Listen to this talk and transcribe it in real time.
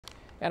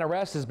An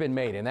arrest has been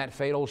made in that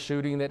fatal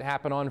shooting that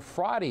happened on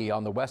Friday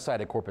on the west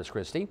side of Corpus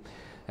Christi.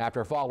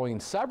 After following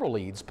several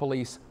leads,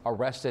 police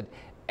arrested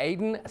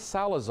Aiden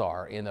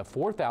Salazar in the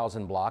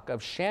 4000 block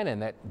of Shannon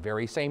that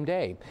very same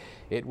day.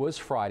 It was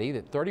Friday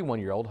that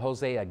 31-year-old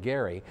Jose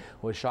Aguirre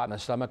was shot in the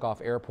stomach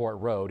off Airport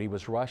Road. He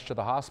was rushed to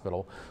the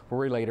hospital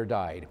where he later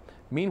died.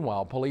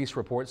 Meanwhile, police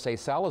reports say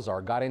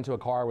Salazar got into a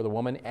car with a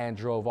woman and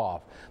drove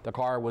off. The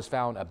car was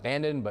found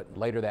abandoned, but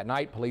later that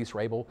night, police were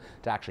able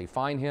to actually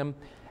find him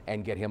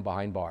and get him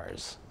behind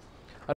bars.